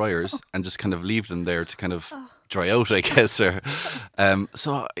thorns or briars and just kind of leave them there to kind of dry out, I guess.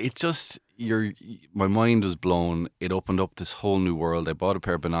 So it just, my mind was blown. It opened up this whole new world. I bought a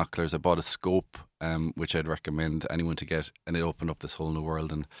pair of binoculars. I bought a scope, which I'd recommend anyone to get, and it opened up this whole new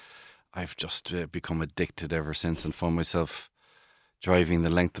world. And I've just become addicted ever since, and found myself driving the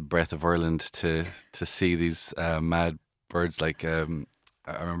length and breadth of Ireland to see these mad birds. Like I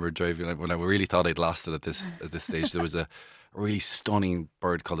remember driving when I really thought I'd lost it at this stage. There was a really stunning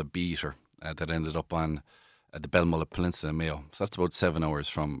bird called a bee-eater that ended up on the Belmullet Peninsula in Mayo. So that's about 7 hours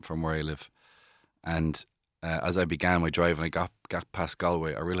from where I live. And as I began my drive and I got past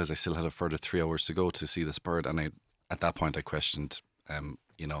Galway, I realised I still had a further 3 hours to go to see this bird. And at that point I questioned,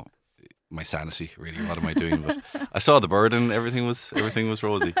 my sanity, really. What am I doing? But I saw the bird and everything was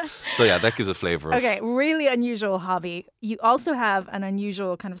rosy. So yeah, that gives a flavour. Okay, really unusual hobby. You also have an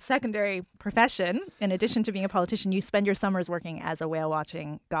unusual kind of secondary profession. In addition to being a politician, you spend your summers working as a whale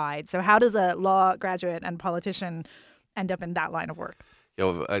watching guide. So how does a law graduate and politician end up in that line of work?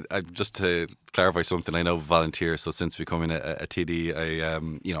 I just to clarify something, I now volunteer. So since becoming a TD,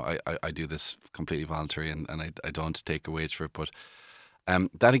 I do this completely voluntary, and I don't take a wage for it. But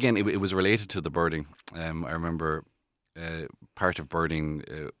that again, it was related to the birding. I remember part of birding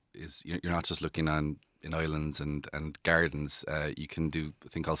is you're not just looking in islands and gardens. You can do a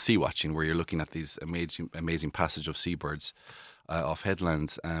thing called sea watching, where you're looking at these amazing passage of seabirds off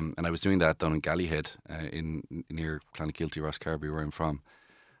headlands. And I was doing that down in Gallyhead near Clonakilty, Rosscarbery, where I'm from.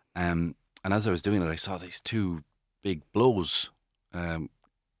 And as I was doing it, I saw these two big blows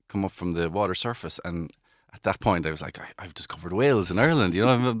come up from the water surface. And at that point, I was like, I've discovered whales in Ireland.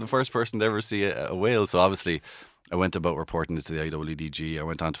 I'm the first person to ever see a whale. So obviously, I went about reporting it to the IWDG. I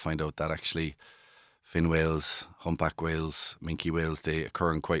went on to find out that actually fin whales, humpback whales, minke whales, they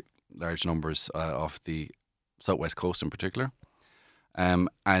occur in quite large numbers off the southwest coast in particular.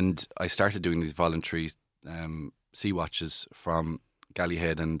 And I started doing these voluntary sea watches from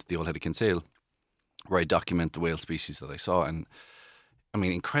Gallyhead and the Old Head of Kinsale, where I document the whale species that I saw. And I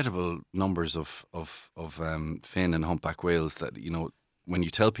mean, incredible numbers of fin and humpback whales that, when you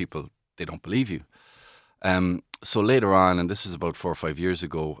tell people, they don't believe you. So later on, and this was about 4 or 5 years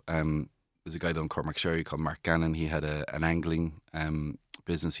ago, there's a guy down Cormac Sherry called Mark Gannon. He had an angling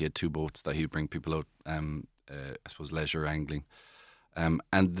business. He had 2 boats that he'd bring people out, I suppose, leisure angling. And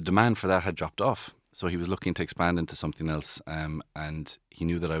the demand for that had dropped off. So he was looking to expand into something else. And he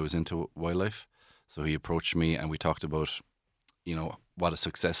knew that I was into wildlife. So he approached me and we talked about, what a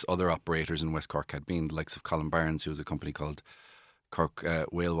success other operators in West Cork had been, the likes of Colin Barnes, who has a company called Cork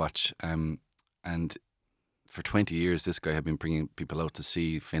Whale Watch. And for 20 years, this guy had been bringing people out to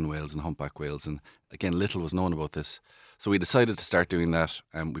see fin whales and humpback whales. And again, little was known about this. So we decided to start doing that.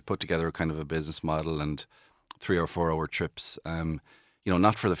 We put together a kind of a business model and 3 or 4 hour trips.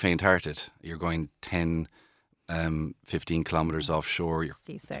 Not for the faint-hearted. You're going 10, 15 kilometres offshore. You're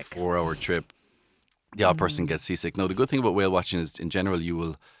seasick. It's a 4-hour trip. The odd person gets seasick. Now, the good thing about whale watching is, in general,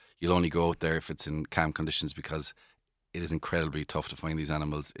 you'll only go out there if it's in calm conditions, because it is incredibly tough to find these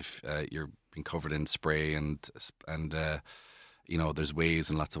animals if you're being covered in spray and there's waves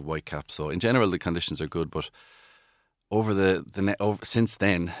and lots of whitecaps. So in general, the conditions are good. But since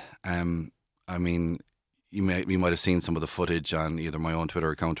then, I mean, you might have seen some of the footage on either my own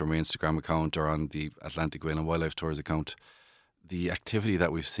Twitter account or my Instagram account or on the Atlantic Whale and Wildlife Tours account. The activity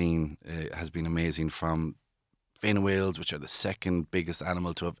that we've seen has been amazing, from fin whales, which are the second biggest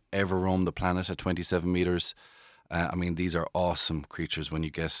animal to have ever roamed the planet at 27 metres. I mean, these are awesome creatures when you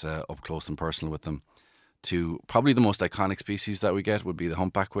get up close and personal with them, to probably the most iconic species that we get would be the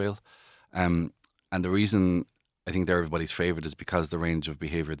humpback whale. And the reason I think they're everybody's favourite is because the range of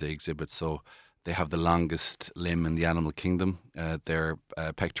behaviour they exhibit. So they have the longest limb in the animal kingdom. Their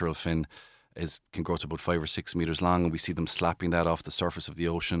pectoral fin can grow to about 5 or 6 metres long, and we see them slapping that off the surface of the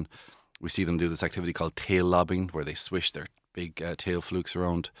ocean. We see them do this activity called tail lobbing, where they swish their big tail flukes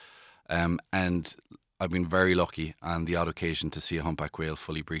around. And I've been very lucky on the odd occasion to see a humpback whale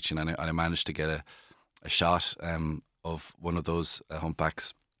fully breaching, and I managed to get a shot of one of those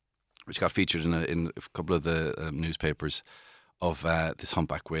humpbacks, which got featured in a couple of the newspapers, of this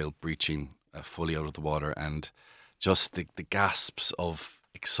humpback whale breaching fully out of the water, and just the gasps of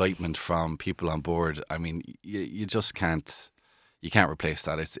excitement from people on board. I mean, you just can't replace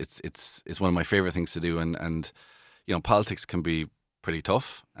that. It's one of my favourite things to do, and politics can be pretty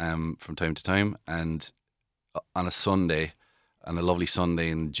tough from time to time, and on a lovely Sunday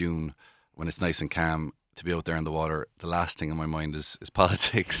in June when it's nice and calm, to be out there in the water, the last thing on my mind is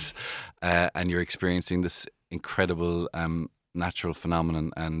politics, and you're experiencing this incredible natural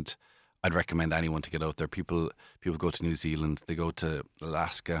phenomenon. And I'd recommend anyone to get out there. People go to New Zealand, they go to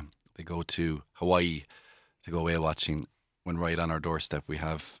Alaska, they go to Hawaii to go whale watching, when right on our doorstep we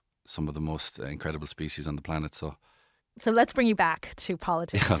have some of the most incredible species on the planet. So let's bring you back to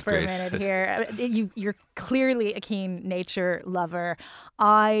politics for great. a minute here. You're clearly a keen nature lover.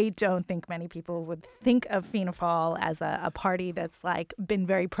 I don't think many people would think of Fianna Fáil as a party that's been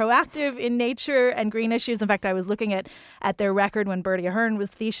very proactive in nature and green issues. In fact, I was looking at their record when Bertie Ahern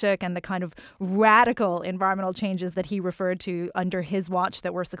was Taoiseach, and the kind of radical environmental changes that he referred to under his watch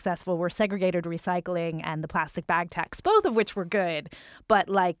that were successful were segregated recycling and the plastic bag tax, both of which were good, but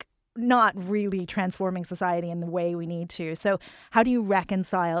not really transforming society in the way we need to. So how do you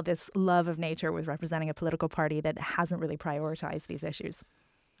reconcile this love of nature with representing a political party that hasn't really prioritized these issues?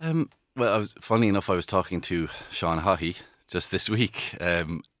 Well, funny enough, I was talking to Sean Haughey just this week,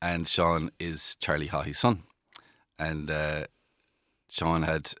 and Sean is Charlie Haughey's son. And Sean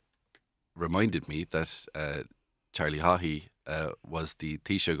had reminded me that Charlie Haughey was the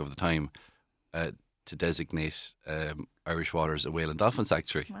Taoiseach of the time to designate Irish waters a whale and dolphin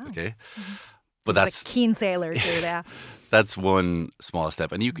sanctuary. Wow. Okay, but that's keen sailor do that. That's one small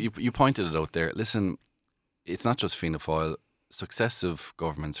step, and you pointed it out there. Listen, it's not just Fianna Fáil. Successive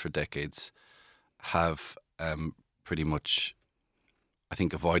governments for decades have pretty much, I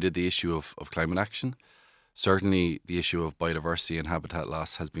think, avoided the issue of climate action. Certainly, the issue of biodiversity and habitat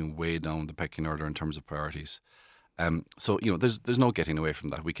loss has been way down the pecking order in terms of priorities. So there's no getting away from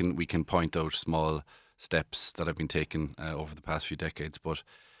that. We can point out small steps that have been taken over the past few decades, but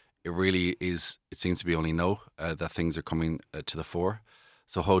it really is. It seems to be only now that things are coming to the fore.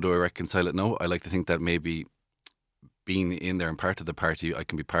 So how do I reconcile it now? I like to think that maybe being in there and part of the party, I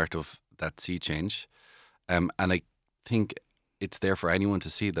can be part of that sea change, and I think it's there for anyone to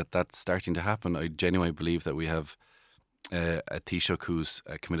see that that's starting to happen. I genuinely believe that we have a Taoiseach who's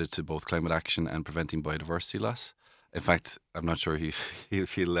committed to both climate action and preventing biodiversity loss. In fact, I'm not sure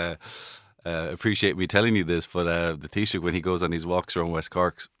if he'll appreciate me telling you this, but the Taoiseach, when he goes on his walks around West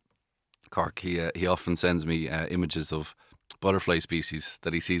Cork, he often sends me images of butterfly species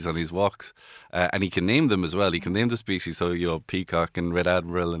that he sees on his walks, and he can name them as well. He can name the species, so peacock and red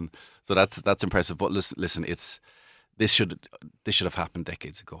admiral, and so that's impressive. But listen, this should have happened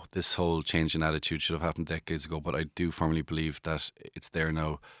decades ago. This whole change in attitude should have happened decades ago. But I do firmly believe that it's there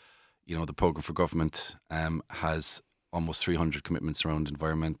now. The programme for government has almost 300 commitments around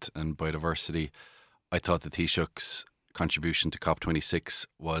environment and biodiversity. I thought the Taoiseach's contribution to COP26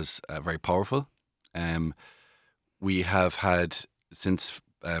 was very powerful. We have had, since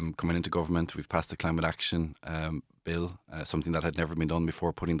coming into government, we've passed the climate action bill, something that had never been done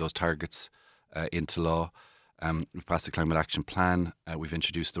before, putting those targets into law. We've passed the climate action plan. We've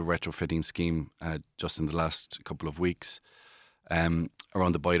introduced the retrofitting scheme just in the last couple of weeks.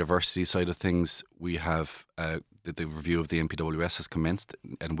 Around the biodiversity side of things, we have the review of the NPWS has commenced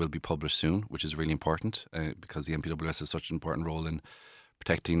and will be published soon, which is really important because the NPWS has such an important role in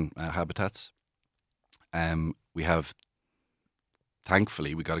protecting habitats. We have,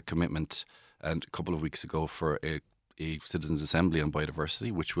 thankfully, we got a commitment a couple of weeks ago for a Citizens' Assembly on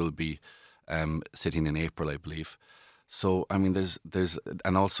biodiversity, which will be sitting in April, I believe. So, I mean, there's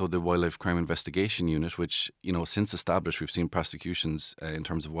and also the Wildlife Crime Investigation Unit, which, since established, we've seen prosecutions in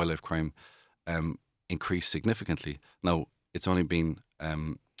terms of wildlife crime increase significantly. Now, it's only been,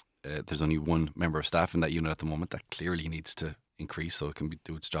 there's only one member of staff in that unit at the moment. That clearly needs to increase so it can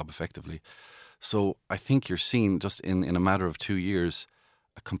do its job effectively. So I think you're seeing just in a matter of 2 years,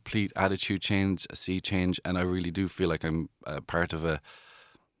 a complete attitude change, a sea change, and I really do feel like I'm part of a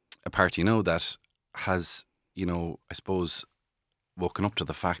party now that has, I suppose, woken up to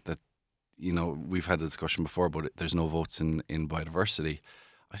the fact that, we've had a discussion before, but there's no votes in biodiversity.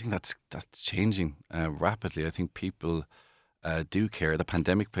 I think that's changing rapidly. I think people do care. The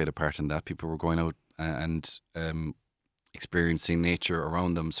pandemic played a part in that. People were going out and experiencing nature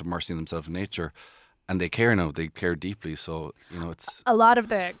around them, submersing themselves in nature, and they care now. They care deeply. So, it's a lot of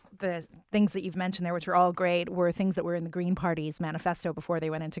the things that you've mentioned there, which are all great, were things that were in the Green Party's manifesto before they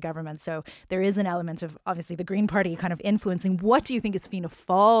went into government. So there is an element of, obviously, the Green Party kind of influencing. What do you think is Fianna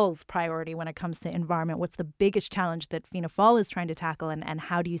Fáil's priority when it comes to environment? What's the biggest challenge that Fianna Fáil is trying to tackle, and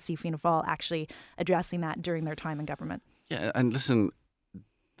how do you see Fianna Fáil actually addressing that during their time in government? Yeah, and listen,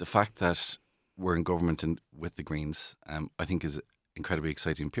 the fact that we're in government and with the Greens, I think is an incredibly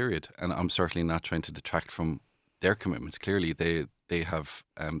exciting period, and I'm certainly not trying to detract from their commitments. Clearly, they have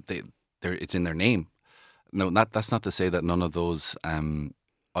it's in their name. No, that's not to say that none of those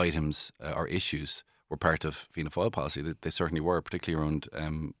items or issues were part of Fianna Fáil policy. They certainly were, particularly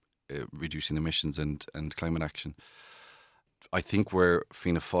around reducing emissions and climate action. I think where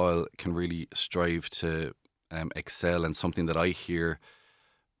Fianna Fáil can really strive to excel, and something that I hear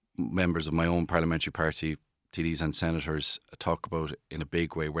members of my own parliamentary party, TDs and senators, talk about in a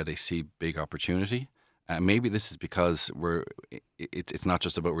big way, where they see big opportunity. Maybe this is because it's not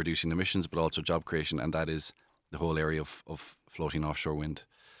just about reducing emissions, but also job creation, and that is the whole area of floating offshore wind.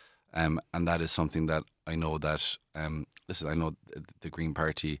 And that is something that I know that, I know the Green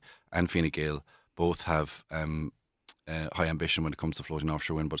Party and Fine Gael both have high ambition when it comes to floating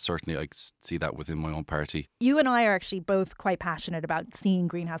offshore wind, but certainly I see that within my own party. You and I are actually both quite passionate about seeing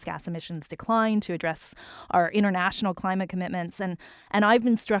greenhouse gas emissions decline to address our international climate commitments, and I've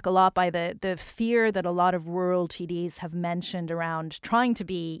been struck a lot by the fear that a lot of rural TDs have mentioned around trying to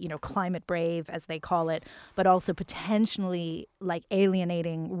be, climate brave, as they call it, but also potentially like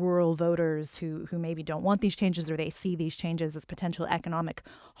alienating rural voters who maybe don't want these changes, or they see these changes as potential economic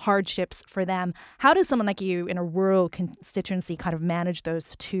hardships for them. How does someone like you in a rural constituency kind of manage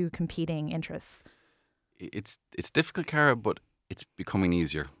those two competing interests? It's difficult, Cara, but it's becoming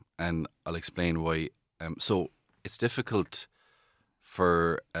easier, and I'll explain why. So it's difficult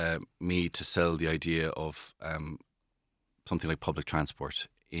for me to sell the idea of something like public transport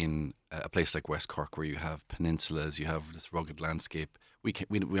in a place like West Cork, where you have peninsulas, you have this rugged landscape.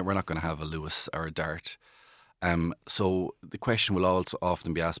 We're not going to have a Lewis or a Dart. So the question will also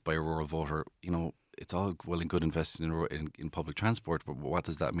often be asked by a rural voter, it's all well and good investing in public transport, but what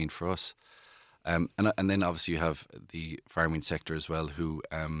does that mean for us? And then obviously you have the farming sector as well, who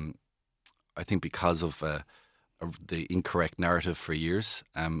I think because of the incorrect narrative for years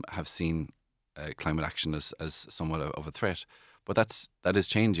have seen climate action as somewhat of a threat. But that is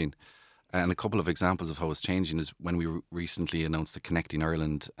changing. And a couple of examples of how it's changing is when we recently announced the Connecting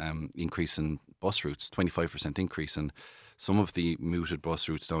Ireland increase in bus routes, 25% increase, and some of the mooted bus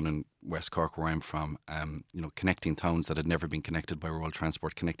routes down in West Cork, where I'm from, connecting towns that had never been connected by rural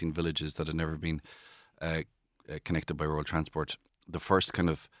transport, connecting villages that had never been connected by rural transport. The first kind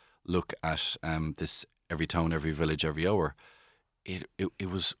of look at this every town, every village, every hour, it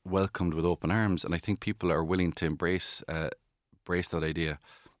was welcomed with open arms, and I think people are willing to embrace that idea.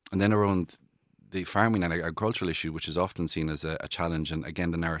 And then around the farming and agricultural issue, which is often seen as a challenge, and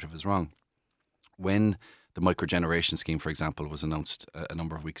again the narrative is wrong. When the microgeneration scheme, for example, was announced a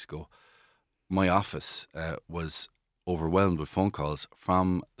number of weeks ago, my office was overwhelmed with phone calls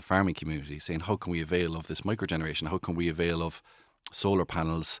from the farming community saying, how can we avail of this microgeneration? How can we avail of solar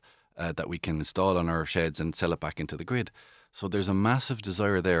panels that we can install on our sheds and sell it back into the grid? So there's a massive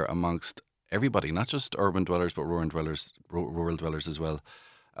desire there amongst everybody, not just urban dwellers, but rural dwellers as well.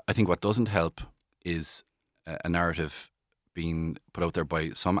 I think what doesn't help is a narrative being put out there by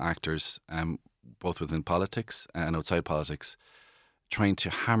some actors, both within politics and outside politics, trying to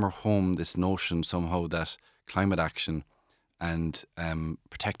hammer home this notion somehow that climate action and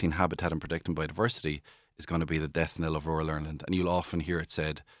protecting habitat and protecting biodiversity is going to be the death knell of rural Ireland. And you'll often hear it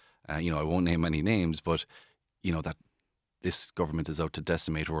said, I won't name any names, but that this government is out to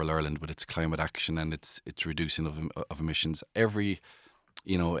decimate rural Ireland with its climate action and its reducing of emissions. Every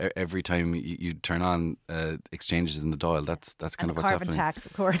time you turn on exchanges in the Dáil, that's kind of what's happening. And the carbon tax,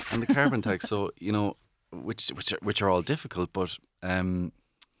 of course. And the carbon tax. So, which are all difficult, but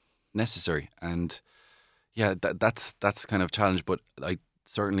necessary. And yeah, that's kind of challenge. But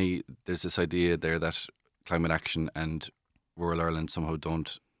certainly there's this idea there that climate action and rural Ireland somehow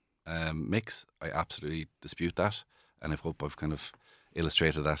don't mix. I absolutely dispute that. And I hope I've kind of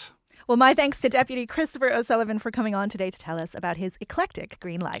illustrated that. Well, my thanks to Deputy Christopher O'Sullivan for coming on today to tell us about his eclectic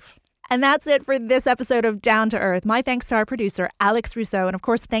green life. And that's it for this episode of Down to Earth. My thanks to our producer, Alex Rousseau. And of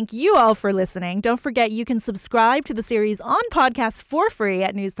course, thank you all for listening. Don't forget, you can subscribe to the series on podcast for free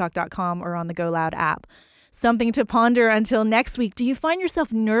at newstalk.com or on the Go Loud app. Something to ponder until next week. Do you find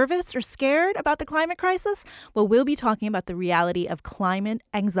yourself nervous or scared about the climate crisis? Well, we'll be talking about the reality of climate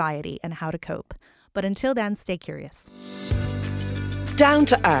anxiety and how to cope. But until then, stay curious. Down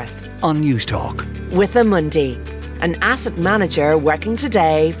to Earth on Newstalk with Amundi, an asset manager working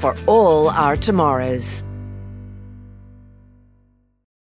today for all our tomorrows.